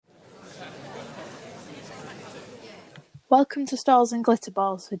Welcome to Stalls and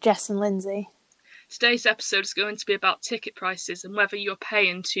Glitterballs with Jess and Lindsay. Today's episode is going to be about ticket prices and whether you're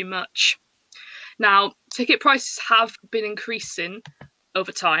paying too much. Now, ticket prices have been increasing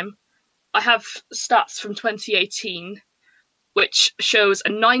over time. I have stats from 2018, which shows a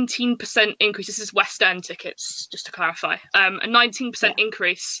 19% increase. This is West End tickets, just to clarify. A 19%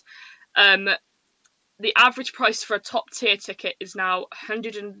 increase. The average price for a top tier ticket is now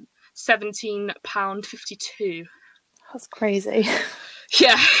 £117.52. That's crazy.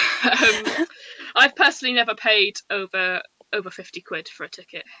 Yeah. I've personally never paid over 50 quid for a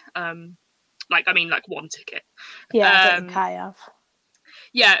ticket. Like one ticket. Yeah, I don't think I have.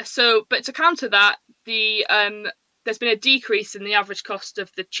 Yeah, but to counter that, there's been a decrease in the average cost of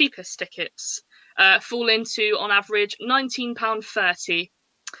the cheapest tickets, falling to, on average, £19.30.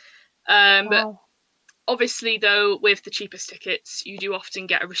 Wow. Obviously, though, with the cheapest tickets, you do often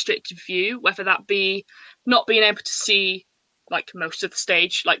get a restricted view, whether that be not being able to see like most of the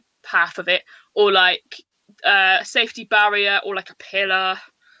stage, like half of it, or like a safety barrier, or like a pillar,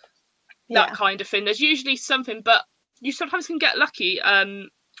 that kind of thing. There's usually something, but you sometimes can get lucky.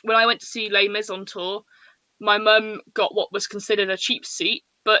 When I went to see Les Mis on tour, my mum got what was considered a cheap seat,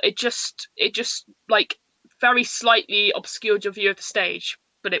 but it just like very slightly obscured your view of the stage.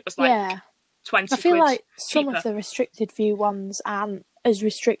 But it was like 20 I feel quid like some cheaper. of the restricted view ones aren't as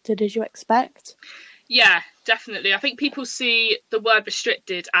restricted as you expect. Yeah, definitely. I think people see the word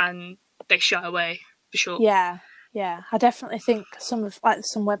restricted and they shy away, for sure. Yeah. I definitely think some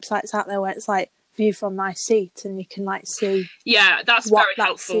websites out there where it's like view from my seat and you can like see. Yeah, that's what very that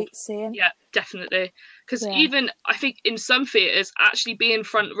helpful. Seat's seeing. Yeah, definitely. Because even I think in some theatres, actually being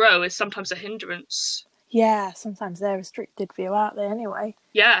front row is sometimes a hindrance. Yeah, sometimes they're restricted view, aren't they? Anyway.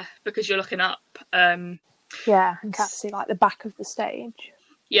 Yeah, because you're looking up. And can't see like the back of the stage.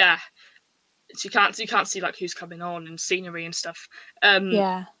 Yeah, so you can't see like who's coming on and scenery and stuff.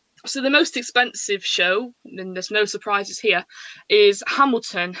 So the most expensive show, and there's no surprises here, is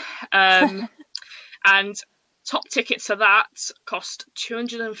Hamilton, and top tickets for that cost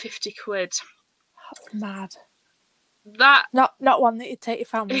 250 quid. That's mad. That not one that you take your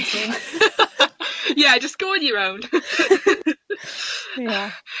family to. Yeah, just go on your own.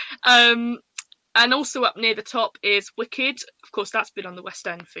 Yeah. And also up near the top is Wicked. Of course, that's been on the West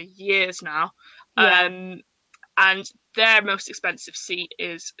End for years now. Yeah. And their most expensive seat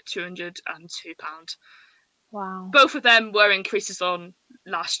is £202. Wow. Both of them were increases on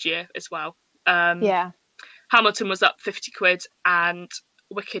last year as well. Hamilton was up 50 quid and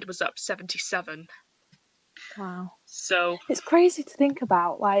Wicked was up 77. Wow. So it's crazy to think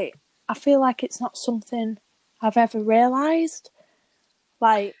about. Like, I feel like it's not something I've ever realised.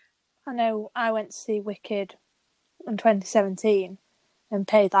 Like, I know I went to see Wicked in 2017 and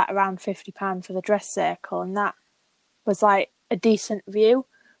paid like around £50 for the dress circle, and that was like a decent view.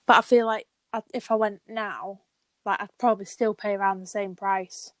 But I feel like if I went now, like I'd probably still pay around the same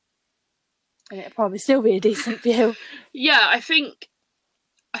price, and it'd probably still be a decent view. Yeah, I think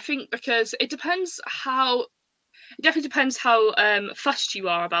because it definitely depends how fussed you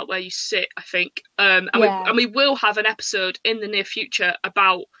are about where you sit, I think. And we will have an episode in the near future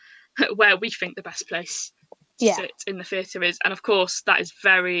about where we think the best place to sit in the theatre is. And of course, that is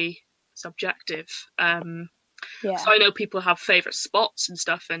very subjective. So I know people have favourite spots and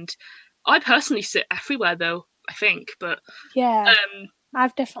stuff, and I personally sit everywhere though, I think. But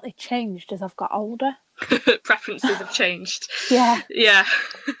I've definitely changed as I've got older. Preferences have changed. Yeah.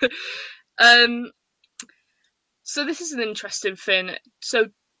 So this is an interesting thing. So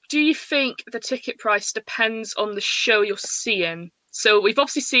do you think the ticket price depends on the show you're seeing? So we've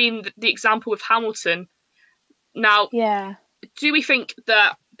obviously seen the example with Hamilton. Now, do we think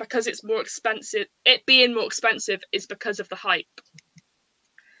that because it's more expensive, it being more expensive is because of the hype?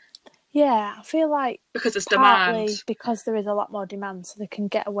 Yeah, I feel like because it's partly demand. Because there is a lot more demand, so they can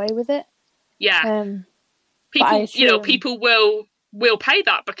get away with it. Yeah. People will pay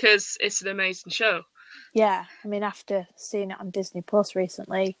that because it's an amazing show. Yeah, I mean, after seeing it on Disney Plus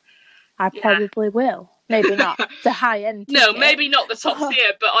recently, I probably will. Maybe not the high end. No, maybe not the top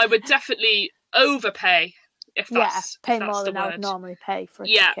tier, but I would definitely overpay if that's pay if that's more the than word. I would normally pay for a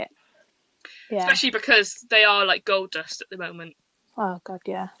ticket. Yeah, especially because they are like gold dust at the moment. Oh God,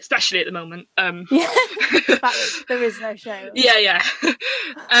 yeah. Especially at the moment. There is no show. Yeah.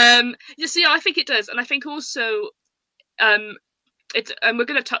 You see, I think it does, and I think also, and we're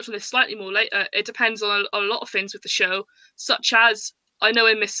going to touch on this slightly more later. It depends on a lot of things with the show, such as I know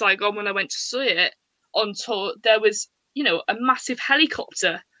in Miss Saigon when I went to see it on tour, there was a massive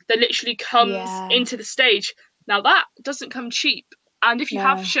helicopter that literally comes into the stage. Now that doesn't come cheap, and if you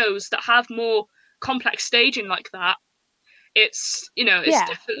have shows that have more complex staging like that, it's it's Yeah,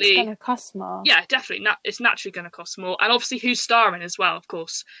 definitely it's gonna cost more. yeah, definitely. It's naturally going to cost more, and obviously who's starring as well, of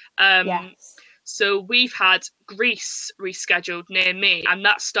course. Um, Yes. so we've had Grease rescheduled near me, and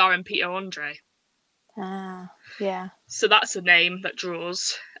that's starring Peter Andre. Ah, yeah. So that's a name that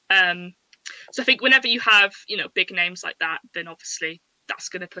draws. Um, so I think whenever you have big names like that, then obviously that's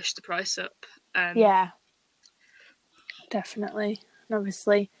going to push the price up. Yeah, definitely. And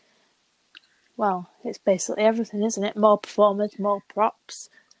obviously, well, it's basically everything, isn't it? More performers, more props.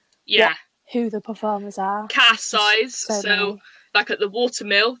 Yeah. Who the performers are. Cast size. So So, many. like at the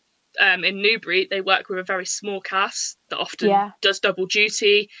Watermill in Newbury, they work with a very small cast that often Yeah. does double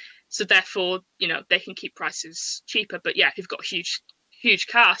duty. So therefore, they can keep prices cheaper. But yeah, if you've got a huge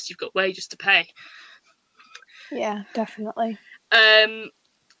cast, you've got wages to pay. Yeah, definitely.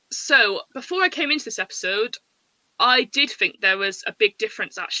 So before I came into this episode, I did think there was a big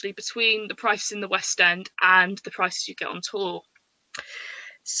difference actually between the prices in the West End and the prices you get on tour.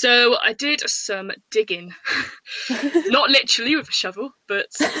 So I did some digging, not literally with a shovel, but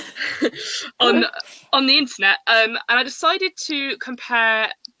on the internet, and I decided to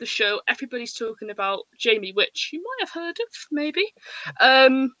compare the show Everybody's Talking About Jamie, which you might have heard of, maybe.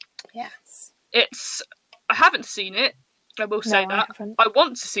 Yes. I haven't seen it. I will say that. I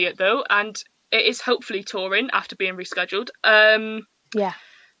want to see it though, and it is hopefully touring after being rescheduled. Yeah.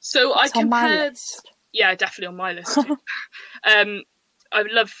 So it's I compared. On my list. Yeah, definitely on my list too. I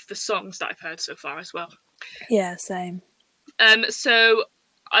love the songs that I've heard so far as well. Yeah, same. So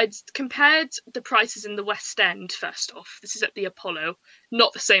I compared the prices in the West End first off. This is at the Apollo,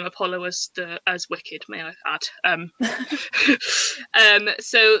 not the same Apollo as Wicked, may I add.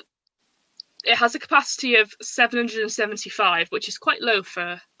 So it has a capacity of 775, which is quite low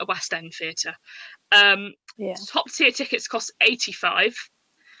for a West End theatre. Top tier tickets cost 85,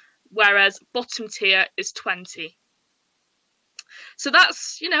 whereas bottom tier is 20. So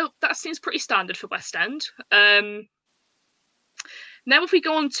that's, that seems pretty standard for West End. Now if we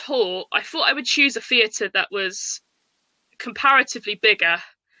go on tour, I thought I would choose a theatre that was comparatively bigger.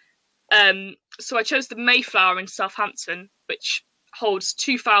 So I chose the Mayflower in Southampton, which holds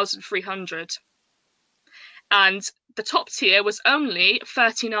 2,300. And the top tier was only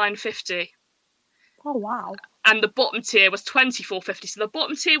 $39.50. Oh, wow. And the bottom tier was $24.50. So the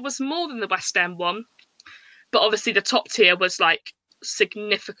bottom tier was more than the West End one. But obviously the top tier was like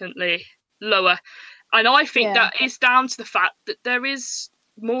significantly lower. And I think that is down to the fact that there is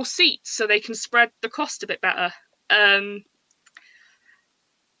more seats, so they can spread the cost a bit better.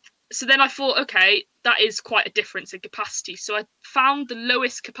 So then I thought, okay, that is quite a difference in capacity. So I found the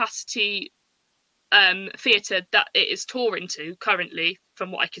lowest capacity theatre that it is touring to currently,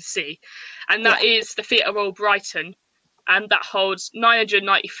 from what I can see, and that is the Theatre Royal Brighton, and that holds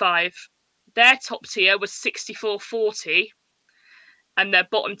 995. Their top tier was 64.40, and their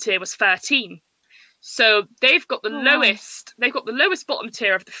bottom tier was 13. So they've got the lowest. They've got the lowest bottom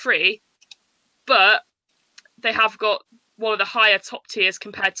tier of the three, but they have got one of the higher top tiers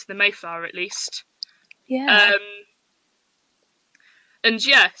compared to the Mayflower, at least. Yeah. And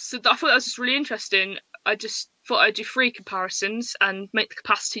yeah, so I thought that was just really interesting. I just thought I'd do three comparisons and make the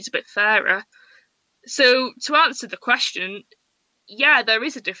capacities a bit fairer. So to answer the question, yeah, there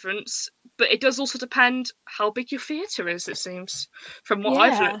is a difference, but it does also depend how big your theatre is, it seems, from what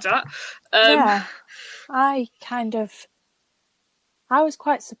I've looked at. Yeah. I was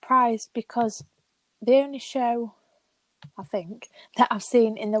quite surprised because the only show, I think, that I've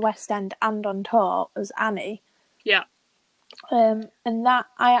seen in the West End and on tour was Annie. Yeah. And that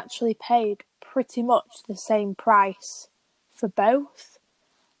I actually paid pretty much the same price for both.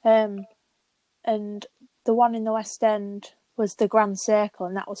 And the one in the West End was the Grand Circle,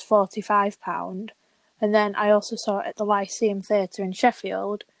 and that was £45. And then I also saw it at the Lyceum Theatre in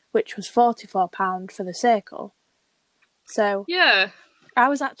Sheffield, which was £44 for the Circle. So yeah, I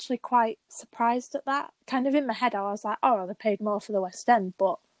was actually quite surprised at that. Kind of in my head, I was like, oh, they paid more for the West End,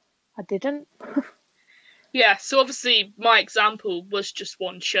 but I didn't. Yeah, so obviously my example was just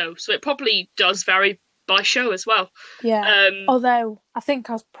one show, so it probably does vary by show as well. Yeah, although I think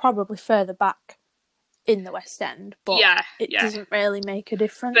I was probably further back in the West End, but it doesn't really make a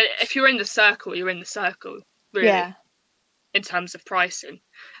difference. But if you're in the Circle, you're in the Circle, really, in terms of pricing.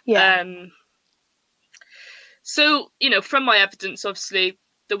 Yeah. So, from my evidence, obviously,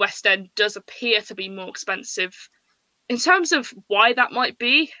 the West End does appear to be more expensive. In terms of why that might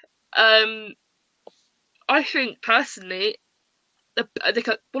be, I think personally, I think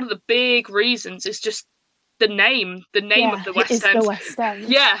one of the big reasons is just the name of the West End. The West End.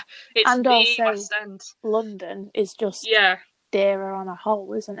 Yeah, it's and the also West End. London is just dearer on a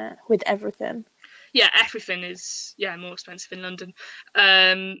whole, isn't it? With everything. Yeah, everything is more expensive in London.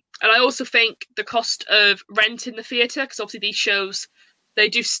 And I also think the cost of renting the theatre, because obviously these shows, they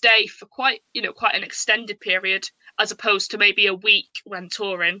do stay for quite an extended period, as opposed to maybe a week when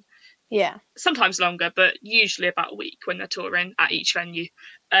touring. Yeah. Sometimes longer, but usually about a week when they're touring at each venue.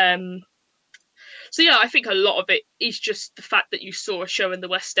 So yeah, I think a lot of it is just the fact that you saw a show in the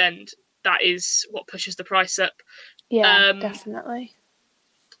West End. That is what pushes the price up. Yeah, definitely.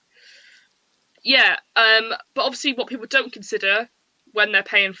 Yeah, but obviously what people don't consider when they're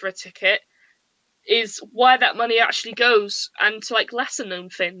paying for a ticket is where that money actually goes, and to like lesser known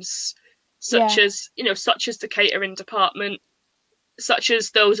things, such as the catering department, such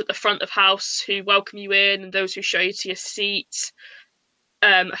as those at the front of house who welcome you in and those who show you to your seat,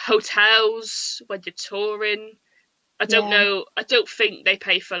 hotels when you're touring. I don't know. I don't think they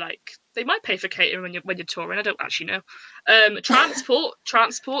pay for they might pay for catering when you're touring. I don't actually know. Transport.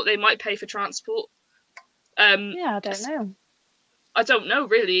 They might pay for transport. I don't know. I don't know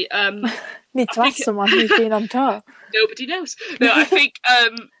really. Need to ask someone who's been on tour. Nobody knows. No, I think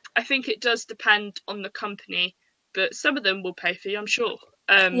it does depend on the company, but some of them will pay for you, I'm sure.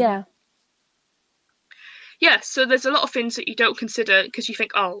 Yeah. Yeah, so there's a lot of things that you don't consider because you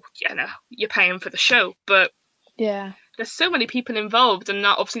think, oh, no, you're paying for the show, but yeah, there's so many people involved, and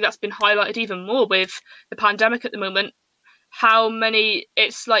obviously that's been highlighted even more with the pandemic at the moment. How many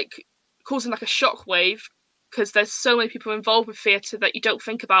it's causing a shockwave because there's so many people involved with theatre that you don't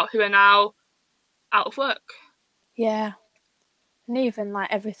think about who are now out of work. Yeah, and even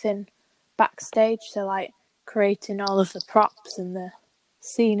everything backstage, so creating all of the props and the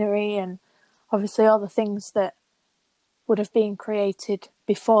scenery and obviously all the things that would have been created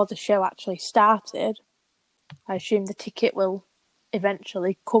before the show actually started. I assume the ticket will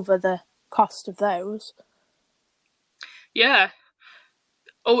eventually cover the cost of those. Yeah.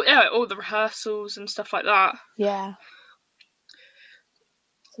 Oh yeah, all the rehearsals and stuff like that. Yeah.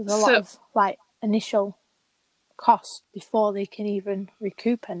 So there's a lot of initial cost before they can even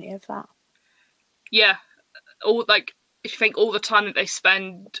recoup any of that. Yeah. All if you think all the time that they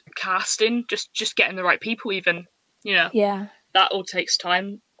spend casting, just getting the right people even, Yeah. That all takes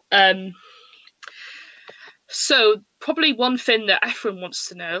time. So probably one thing that everyone wants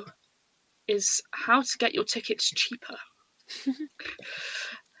to know is how to get your tickets cheaper.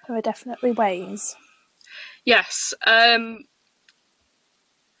 There are definitely ways. Yes.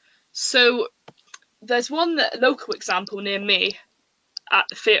 So there's one local example near me at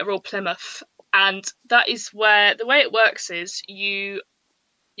the Theatre Royal Plymouth, and that is where the way it works is you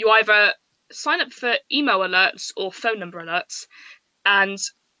either sign up for email alerts or phone number alerts, and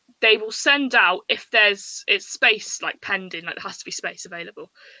they will send out if it's space pending, there has to be space available.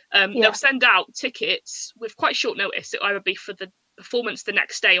 They'll send out tickets with quite short notice. It'll either be for the performance the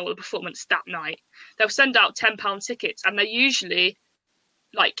next day or the performance that night. They'll send out £10 tickets, and they're usually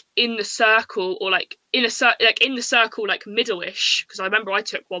in the circle or in the circle middle-ish, because I remember I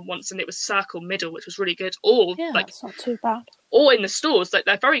took one once and it was circle middle, which was really good. Or that's not too bad. Or in the stores,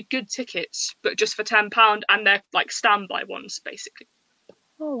 they're very good tickets, but just for £10, and they're standby ones basically.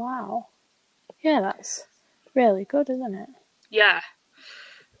 Oh wow, yeah, that's really good, isn't it? Yeah.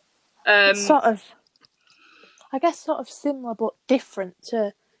 It's sort of similar but different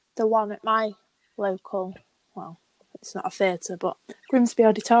to the one at my local. Well, it's not a theatre, but Grimsby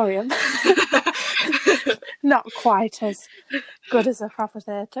Auditorium. Not quite as good as a proper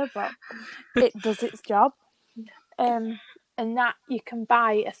theatre, but it does its job. And that you can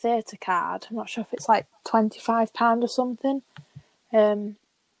buy a theatre card. I'm not sure if it's £25 or something.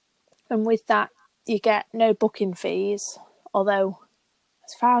 And with that, you get no booking fees. Although,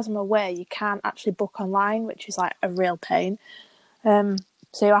 as far as I'm aware, you can't actually book online, which is a real pain. So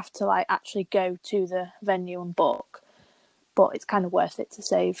you have to actually go to the venue and book. But it's kind of worth it to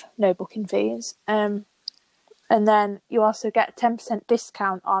save no booking fees. And then you also get a 10%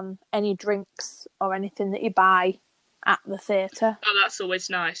 discount on any drinks or anything that you buy at the theatre. Oh, that's always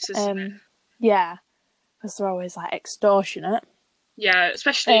nice, isn't it? Yeah, because they're always extortionate. Yeah,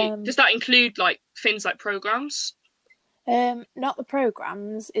 especially, does that include things like programmes? Not the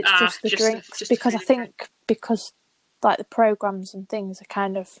programmes, it's just the drinks. Because I think the programmes and things are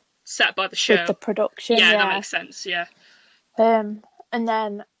kind of set by the show. With the production. Yeah, that makes sense, yeah. And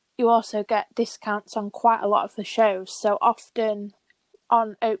then you also get discounts on quite a lot of the shows. So often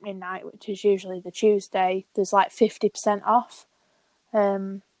on opening night, which is usually the Tuesday, there's 50% off.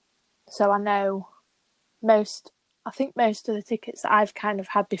 So I know most of the tickets that I've kind of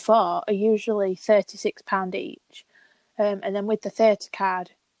had before are usually £36 each. And then with the theatre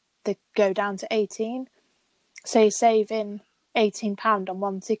card, they go down to 18. So you're saving £18 on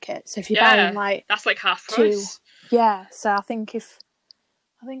one ticket. So if you're buying like that's like half two, price. yeah. So I think it's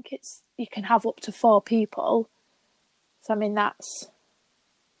you can have up to 4 people. So I mean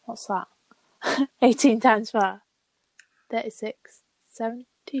what's that? 18 times 4, 36,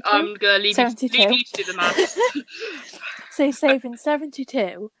 72. I'm gonna leave you to do the maths. So you're saving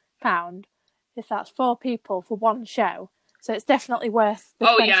 £72 if that's 4 people for one show. So it's definitely worth the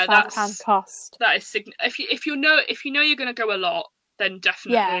 £25 cost. That is if you know you're going to go a lot, then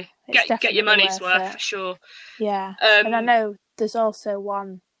definitely get your money's worth for sure. Yeah, and I know there's also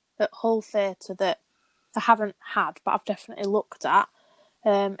one at Hull Theatre that I haven't had, but I've definitely looked at,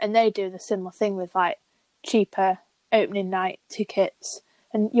 and they do the similar thing with like cheaper opening night tickets,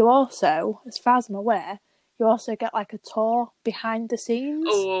 and you also, as far as I'm aware, you also get like a tour behind the scenes.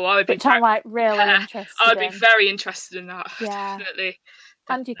 Oh, I would be I'm like really interested. I would be very interested in that. Yeah, definitely.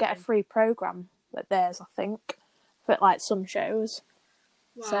 And you get a free program at theirs, I think, for like some shows.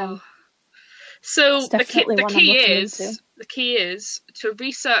 Wow. So the key is to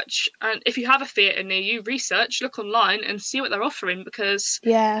research, and if you have a theatre near you, look online and see what they're offering, because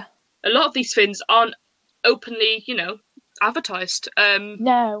a lot of these things aren't openly, advertised.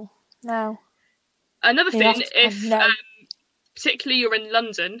 No. Another thing, if particularly you're in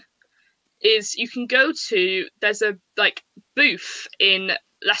London, is you can go to, there's a like booth in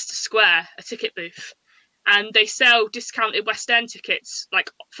Leicester Square, a ticket booth, and they sell discounted West End tickets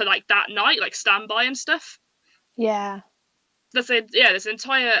like for like that night, like standby and stuff. Yeah. There's an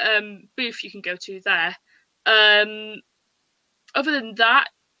entire booth you can go to there. Other than that,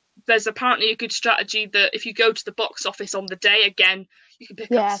 there's apparently a good strategy that if you go to the box office on the day, again, you can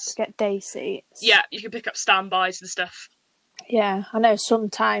pick up... to get day seats. Yeah, you can pick up standbys and stuff. Yeah, I know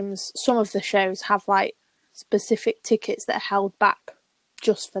sometimes some of the shows have like specific tickets that are held back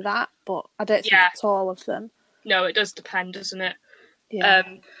just for that, but I don't think that's all of them. No, it does depend, doesn't it? Yeah.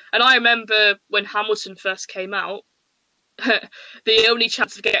 And I remember when Hamilton first came out, the only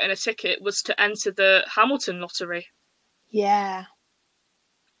chance of getting a ticket was to enter the Hamilton lottery. Yeah.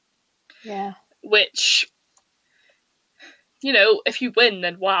 Which, if you win,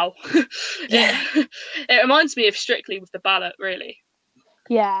 then wow. Yeah. It reminds me of Strictly with the ballot, really.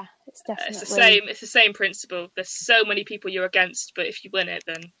 Yeah, it's definitely... It's the same principle. There's so many people you're against, but if you win it,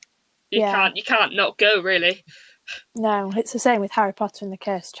 then you can't not go, really. No, it's the same with Harry Potter and the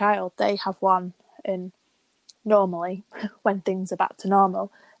Cursed Child. They have one in... Normally, when things are back to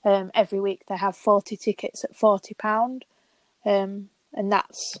normal, every week they have 40 tickets at £40, and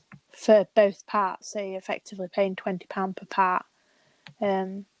that's for both parts. So you're effectively paying £20 per part.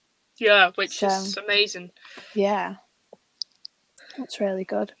 Which is amazing. Yeah, that's really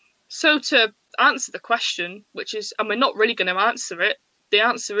good. So to answer the question, which is, and we're not really going to answer it, the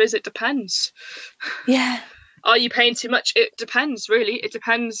answer is it depends. Yeah. Are you paying too much? It depends, really. It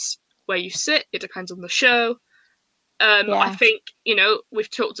depends where you sit. It depends on the show. I think, we've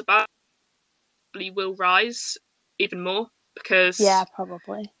talked about will rise even more because... Yeah,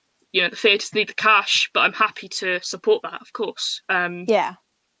 probably. The theatres need the cash, but I'm happy to support that, of course. But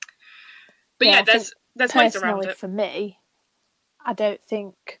there's ways around it. For me, I don't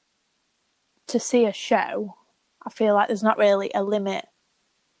think to see a show, I feel like there's not really a limit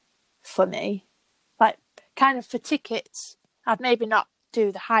for me. Like, kind of for tickets, I'd maybe not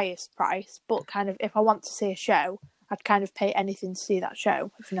do the highest price, but kind of if I want to see a show, I'd kind of pay anything to see that show,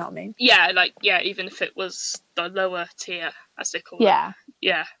 if you know what I mean. Yeah, even if it was the lower tier, as they call it. Yeah.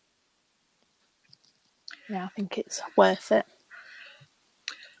 Yeah. Yeah, I think it's worth it.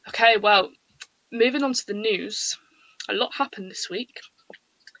 Okay, well, moving on to the news. A lot happened this week.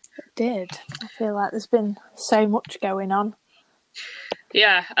 It did. I feel like there's been so much going on.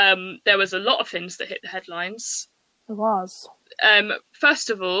 Yeah, there was a lot of things that hit the headlines. There was. First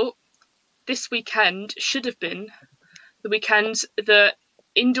of all, this weekend should have been the weekend that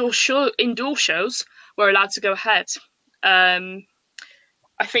indoor shows were allowed to go ahead. I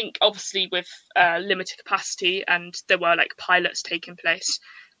think obviously with limited capacity, and there were like pilots taking place.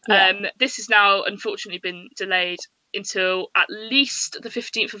 This has now unfortunately been delayed until at least the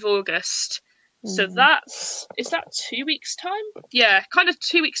 15th of August. So is that 2 weeks time? Yeah, kind of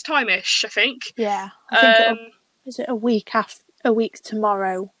 2 weeks time-ish, I think. Yeah, I think is it a week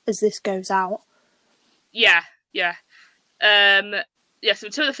tomorrow as this goes out? Yeah. So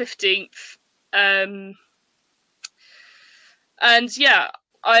until the 15th. And yeah,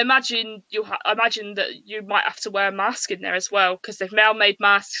 I imagine that you might have to wear a mask in there as well, because they've now made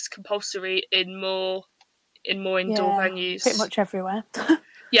masks compulsory in more indoor venues. Pretty much everywhere.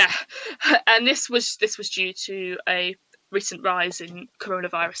 Yeah, and this was due to a recent rise in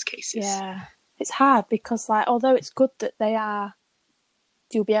coronavirus cases. Yeah, it's hard because, like, although it's good that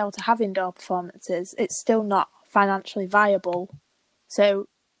you'll be able to have indoor performances, it's still not financially viable. So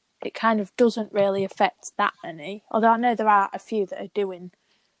it kind of doesn't really affect that many. Although I know there are a few that are doing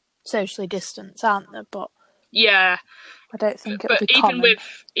socially distanced, aren't there? But Yeah, I don't think it'll but be common.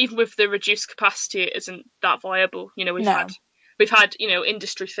 even with the reduced capacity, it isn't that viable. You know, No. we've had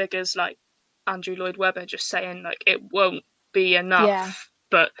industry figures like Andrew Lloyd Webber just saying like it won't be enough. Yeah.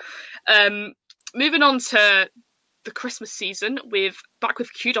 But moving on to the Christmas season, back with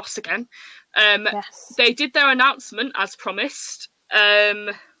Kudos again. Yes. They did their announcement as promised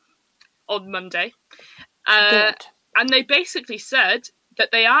on Monday, Good. and they basically said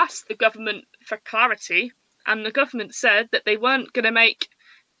that they asked the government for clarity, and the government said that they weren't going to make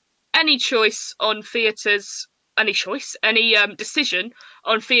any choice on theatres, any decision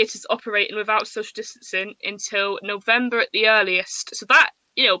on theatres operating without social distancing until November at the earliest. So that,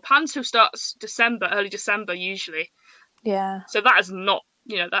 Panto starts early December usually. Yeah. So that is not,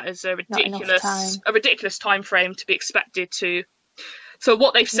 that is a ridiculous time frame to be expected to. So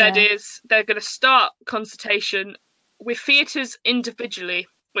what they've said is they're going to start consultation with theatres individually,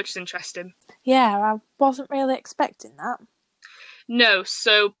 which is interesting. Yeah, I wasn't really expecting that. No,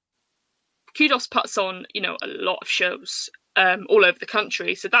 so Kudos puts on, a lot of shows all over the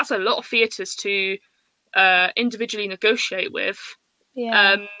country. So that's a lot of theatres to individually negotiate with.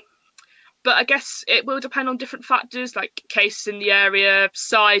 Yeah. But I guess it will depend on different factors, like cases in the area,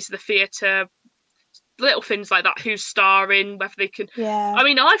 size of the theatre, little things like that, who's starring, whether they can... Yeah. I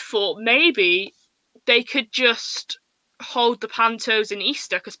mean, I thought maybe they could just hold the pantos in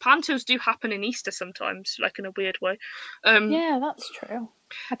Easter, because pantos do happen in Easter sometimes, like in a weird way. Yeah, that's true.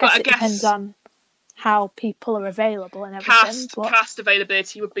 I guess it depends on how people are available and everything. Cast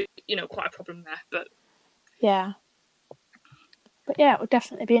availability would be, quite a problem there, but... Yeah. But yeah, it would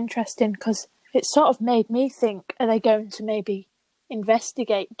definitely be interesting, because it sort of made me think, are they going to maybe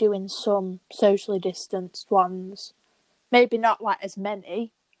investigate doing some socially distanced ones? Maybe not like as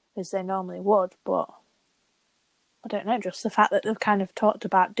many as they normally would, but I don't know, just the fact that they've kind of talked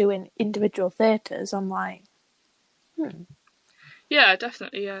about doing individual theatres, I'm like, Yeah,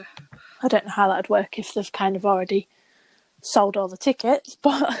 definitely, yeah. I don't know how that'd work if they've kind of already sold all the tickets,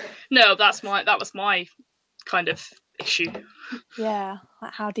 but... No, that was my kind of issue. Yeah,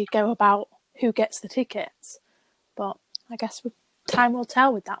 like how do you go about who gets the tickets? But I guess time will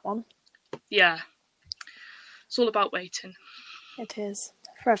tell with that one. Yeah. It's all about waiting. It is.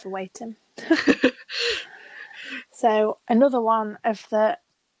 Forever waiting. So another one of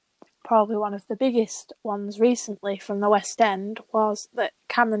probably one of the biggest ones recently from the West End was that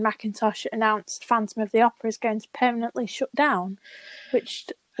Cameron Mackintosh announced Phantom of the Opera is going to permanently shut down, which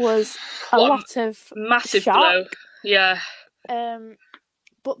was a lot of massive shock. blow. Yeah.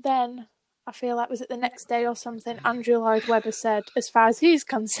 But then I feel like, was it the next day or something, Andrew Lloyd Webber said, as far as he's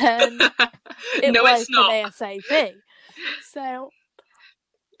concerned, it's not an ASAP. So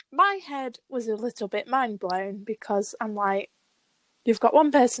my head was a little bit mind blown, because I'm like, you've got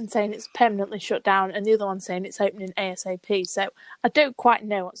one person saying it's permanently shut down and the other one saying it's opening ASAP. So I don't quite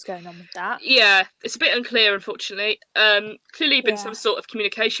know what's going on with that. Yeah, it's a bit unclear, unfortunately. Clearly been some sort of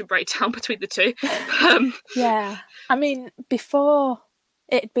communication breakdown between the two. Yeah. I mean, before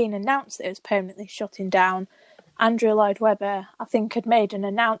it had been announced that it was permanently shutting down, Andrew Lloyd Webber, I think, had made an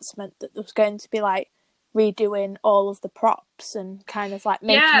announcement that there was going to be like redoing all of the props and kind of like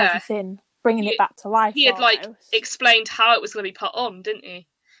making everything, bringing it back to life. He had explained how it was going to be put on, didn't he?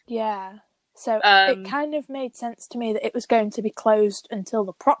 Yeah. So it kind of made sense to me that it was going to be closed until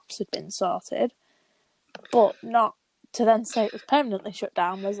the props had been sorted, but not to then say it was permanently shut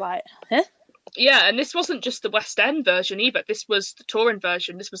down was like, huh? Yeah, and this wasn't just the West End version either. This was the touring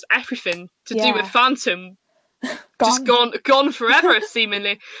version. This was everything to do with Phantom. Just gone forever,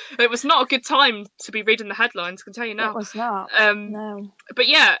 seemingly. It was not a good time to be reading the headlines, I can tell you now. It was not. No. But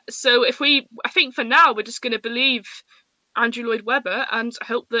yeah, so I think for now we're just going to believe Andrew Lloyd Webber and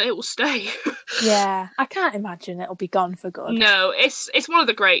hope that it will stay. Yeah, I can't imagine it'll be gone for good. No, it's one of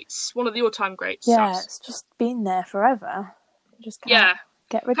the greats, one of the all-time greats. Yeah, it's just been there forever. You just can't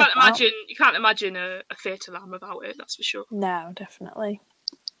get rid of it. You can't imagine a theatre lamb without it, that's for sure. No, definitely.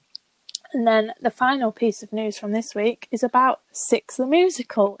 And then the final piece of news from this week is about Six the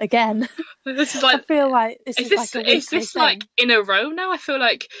Musical again. This is like, I feel like is this like in a row now? I feel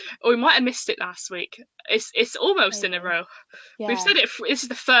like we might have missed it last week. It's almost in a row. Yeah. We've said it. This is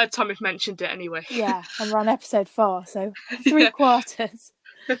the third time we've mentioned it anyway. Yeah, and we're on episode 4, so 3 quarters.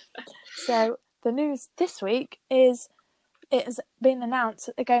 So the news this week is it has been announced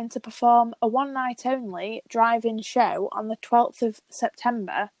that they're going to perform a one-night only drive-in show on the 12th of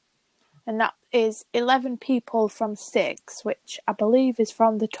September. and that is 11 people from Six, which I believe is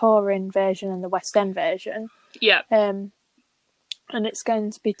from the touring version and the West End version. Yeah. And it's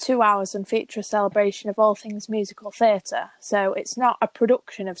going to be 2 hours and feature a celebration of all things musical theatre. So it's not a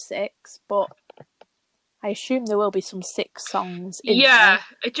production of Six, but I assume there will be some Six songs in there.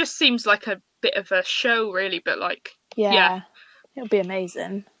 It just seems like a bit of a show, really, but like... Yeah. It'll be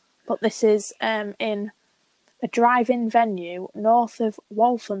amazing. But this is in a drive-in venue north of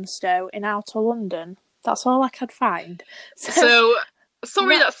Walthamstow in outer London. That's all I could find. So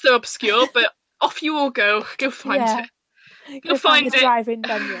sorry that's so obscure, but off you all go. Go find it. Go find the drive-in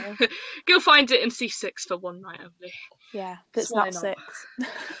venue. Go find it and see Six for one night only. Yeah, that's not Six.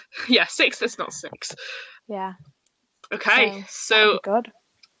 Yeah, Six that's not Six. Yeah. Okay, so good.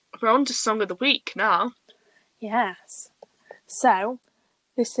 We're on to Song of the Week now. Yes. So,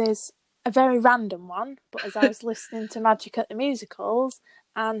 this is a very random one, but as I was listening to Magic at the Musicals,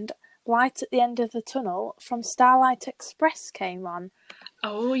 and Light at the End of the Tunnel from Starlight Express came on.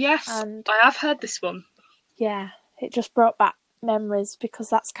 Oh, yes. And I have heard this one. Yeah, it just brought back memories because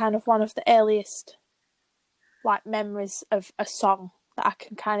that's kind of one of the earliest memories of a song that I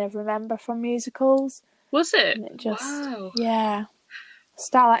can kind of remember from musicals. Was it? And it just, wow. Yeah.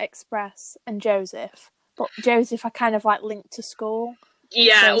 Starlight Express and Joseph. But Joseph I kind of linked to school.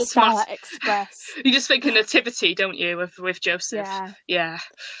 Yeah, so Starlight Express. You just think of Nativity, don't you, with Joseph? Yeah.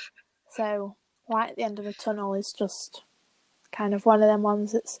 So, Light at the End of the Tunnel is just kind of one of them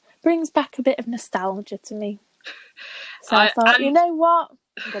ones that brings back a bit of nostalgia to me. So I thought, you know what?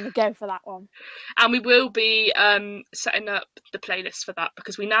 I'm going to go for that one. And we will be setting up the playlist for that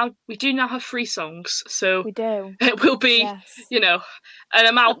because we do now have 3 songs. So we do. It will be, an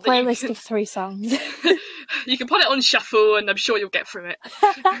amount. A playlist of 3 songs. You can put it on shuffle and I'm sure you'll get through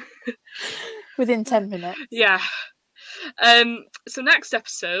it. Within 10 minutes. Yeah. So next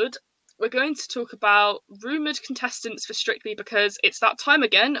episode, we're going to talk about rumoured contestants for Strictly because it's that time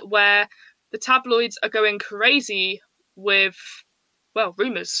again where the tabloids are going crazy with,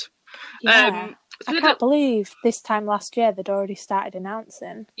 rumours. Yeah. I can't believe this time last year they'd already started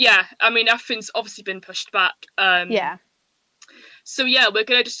announcing. Yeah, I mean, everything's obviously been pushed back. Yeah. So yeah, we're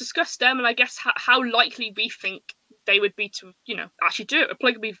going to just discuss them and I guess how likely we think they would be to, actually do it. We're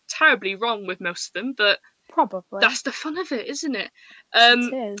probably going to be terribly wrong with most of them, but probably that's the fun of it, isn't it?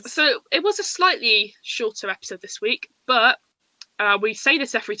 It is. So it was a slightly shorter episode this week, but we say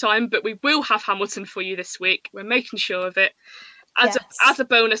this every time, but we will have Hamilton for you this week. We're making sure of it as a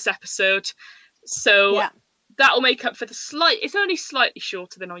bonus episode. So that'll make up for it's only slightly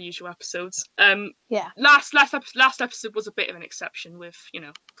shorter than our usual episodes. Last episode was a bit of an exception with,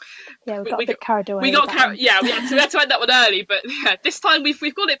 Yeah, we got carried away. We had to end that one early, but yeah, this time we've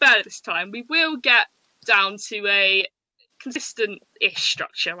got it better this time. We will get down to a consistent-ish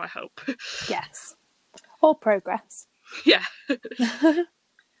structure, I hope. Yes. All progress. Yeah.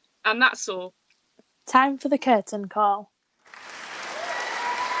 And that's all. Time for the curtain call.